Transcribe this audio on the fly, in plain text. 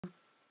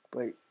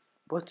Wait,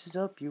 what is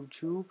up,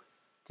 YouTube?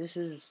 This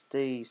is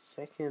the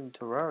second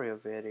Terraria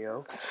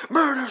video.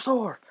 Murder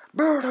sword!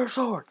 Murder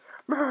sword!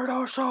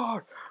 Murder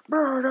sword!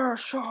 Murder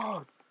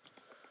sword!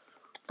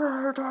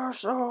 Murder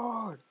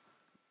sword!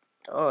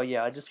 Oh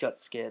yeah, I just got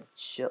scared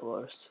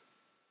shitless.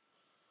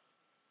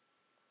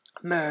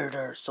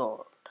 Murder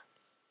sword.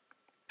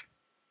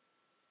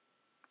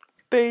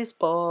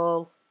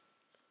 Baseball.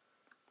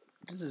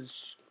 This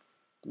is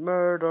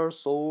murder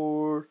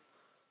sword.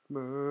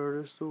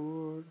 Murder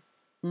sword.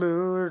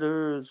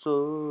 Murder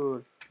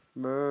sword.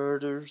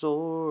 Murder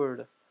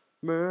sword.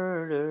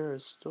 Murder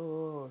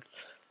sword.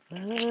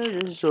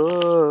 Murder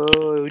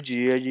sword.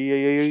 Yeah, yeah,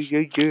 yeah,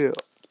 yeah, yeah.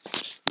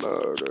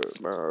 Murder,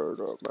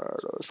 murder,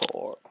 murder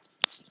sword.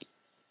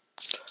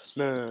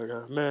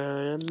 Murder,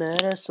 murder,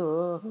 murder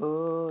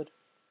sword.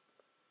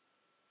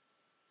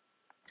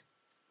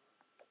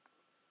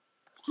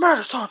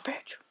 Murder sword,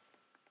 bitch.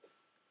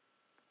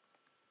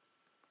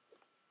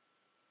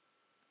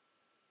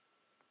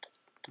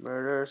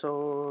 Murder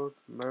sword.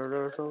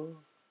 Murder sword.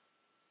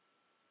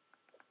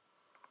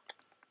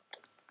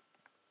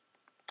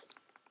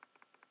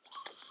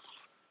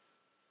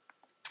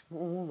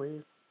 Oh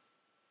man.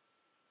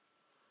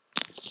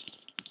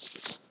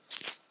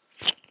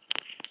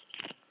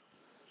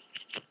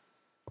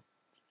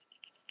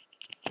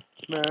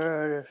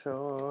 Murder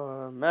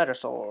sword. Murder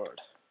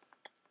sword.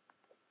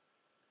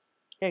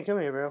 Hey, come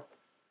here, bro.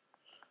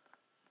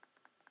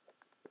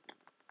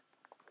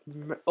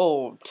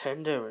 Oh,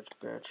 10 damage,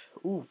 bitch.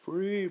 Ooh,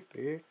 free,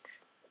 bitch.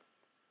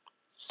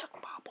 Suck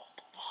my balls.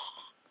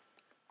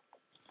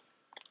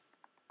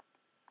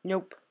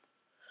 Nope.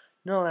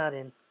 Not allowed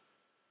in.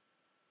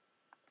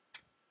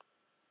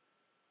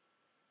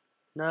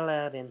 Not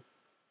allowed in.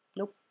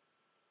 Nope.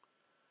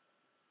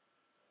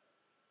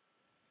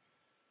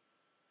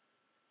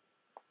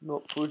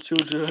 Not for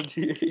children under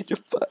the age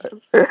of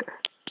 5.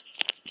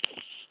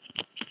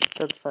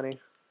 That's funny.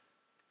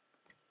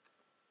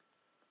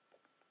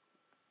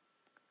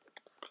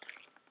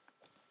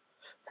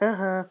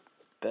 Haha.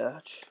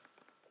 Bitch.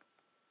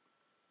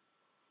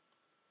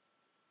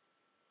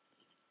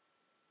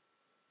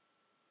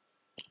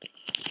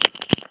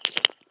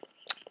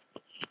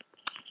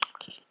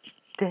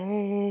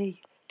 Day,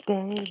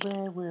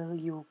 where will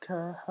you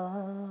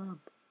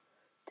come?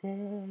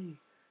 Day,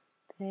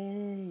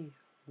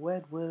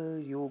 when will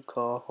you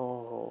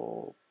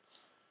come?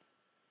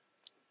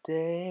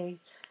 Day,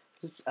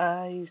 'cause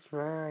I's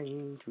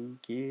trying to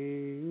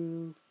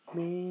kill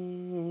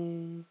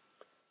me.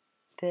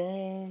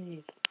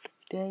 Day,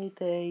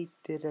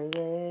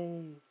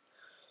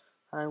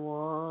 I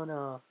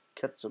wanna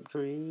cut some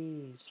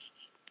trees.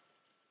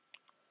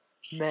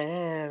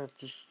 Man,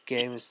 this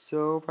game is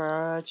so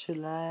much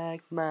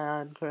like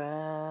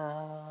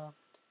Minecraft.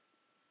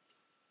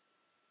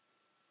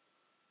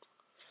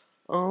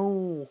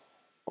 Oh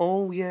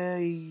yeah,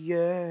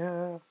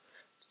 yeah.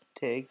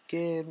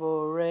 Taking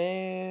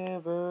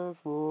forever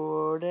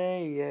for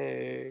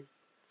day.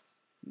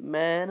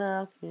 Man,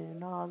 I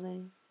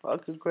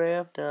could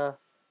grab the.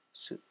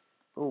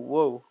 Oh,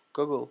 whoa,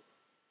 Google.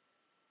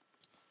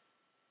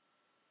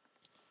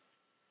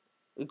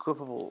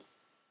 Equipable.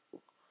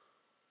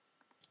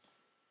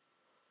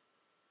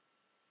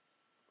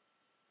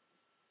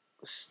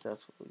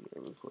 That's what we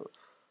get equip.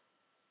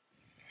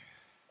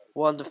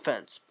 One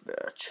defense,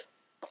 bitch.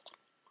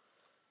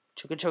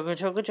 Chugga chugga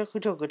chugga chugga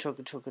chugga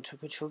chugga chugga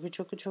chugga chugga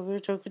chugga chugga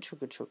chugga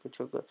chugga chugga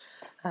chugga.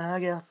 I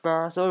got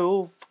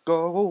myself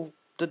gold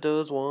that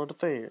does one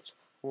defense,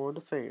 one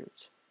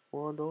defense,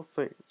 one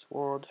defense,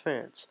 one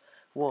defense,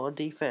 one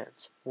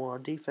defense,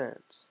 one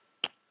defense.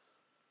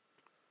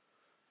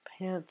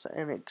 Pants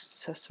and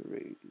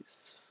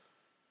accessories.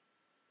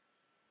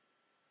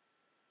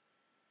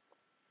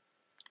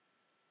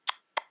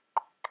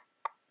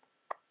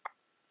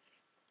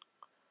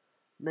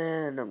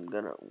 Man, I'm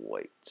gonna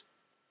wait.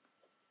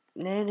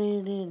 Like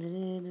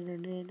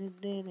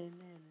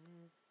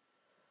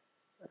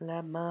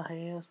my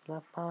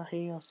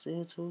house,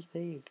 it's so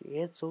big,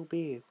 it's so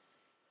big.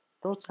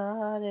 No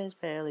side is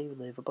barely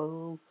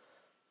livable.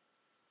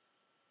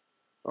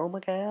 Oh my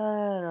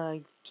god,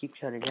 I keep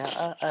cutting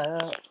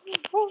out.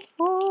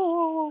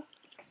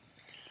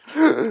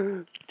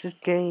 This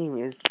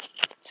game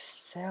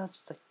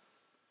sounds like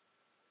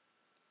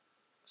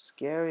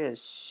scary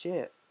as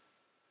shit.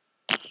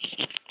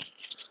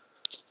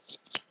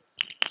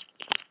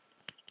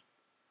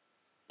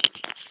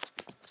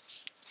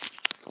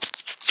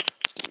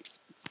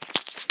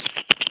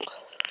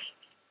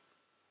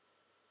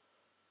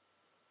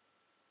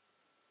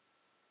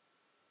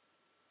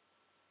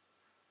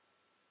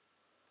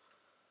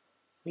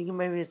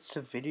 Maybe it's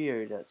a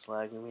video that's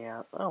lagging me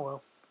out. Oh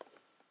well.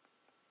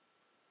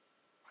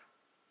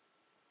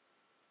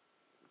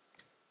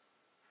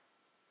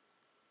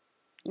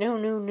 No.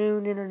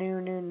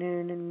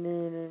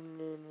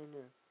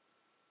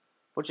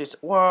 Which is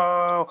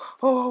whoa.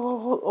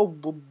 Oh,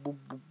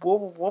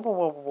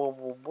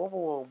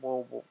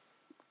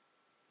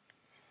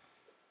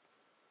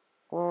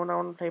 I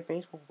want to play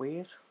baseball,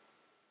 please.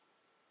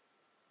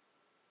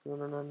 Yeah,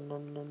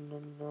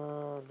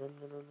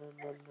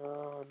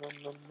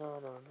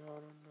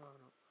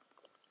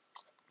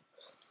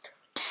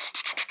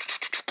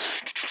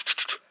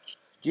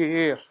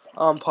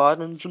 I'm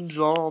fighting some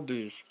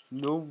zombies.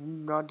 No,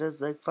 not just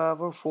like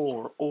 5 or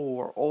 4.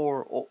 Or.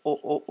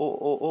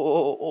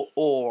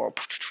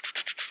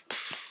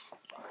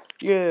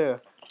 Yeah,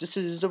 this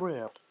is a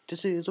rap.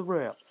 This is a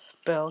rap.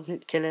 Bell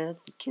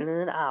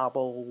killing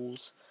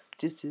eyeballs.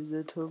 This is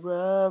a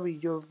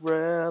Terraria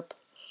rap.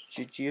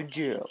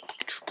 Yeah.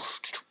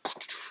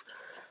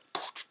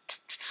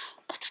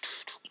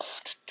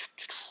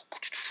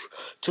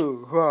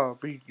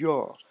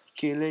 Terraria,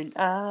 killing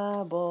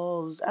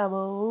eyeballs.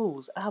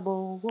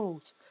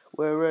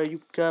 Where are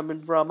you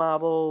coming from,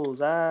 eyeballs?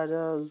 I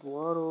just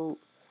wanna.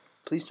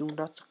 Please do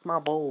not suck my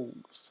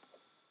balls.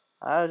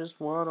 I just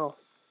wanna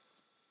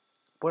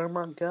wear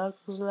my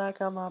goggles like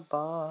I'm my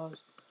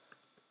boss.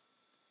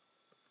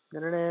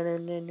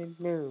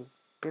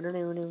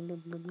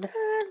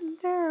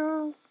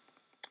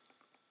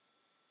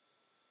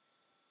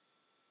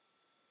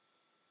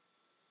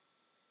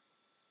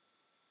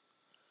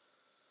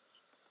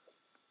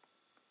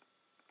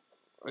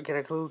 I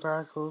gotta close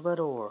my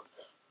door.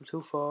 I'm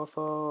too far.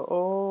 Oh,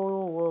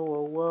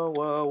 whoa.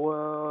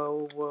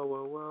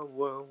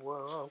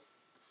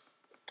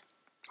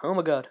 Oh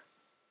my god.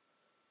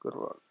 Gotta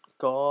run.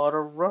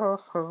 Gotta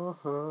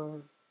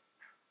run.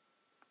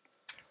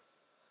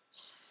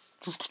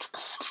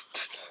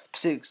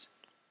 Six.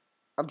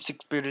 I'm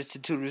 6 minutes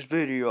into this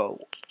video.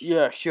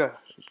 Yeah, sure.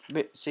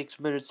 6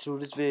 minutes to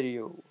this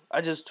video.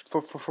 I just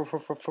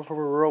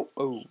wrote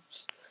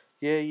O's.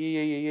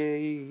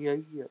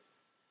 Yeah.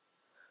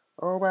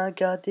 Oh my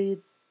god,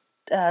 did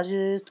I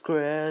just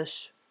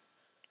crash?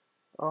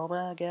 Oh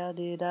my god,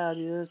 did I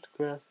just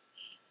crash?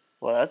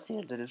 Well, that's the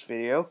end of this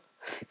video.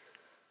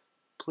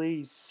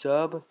 Please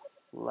sub,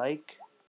 like,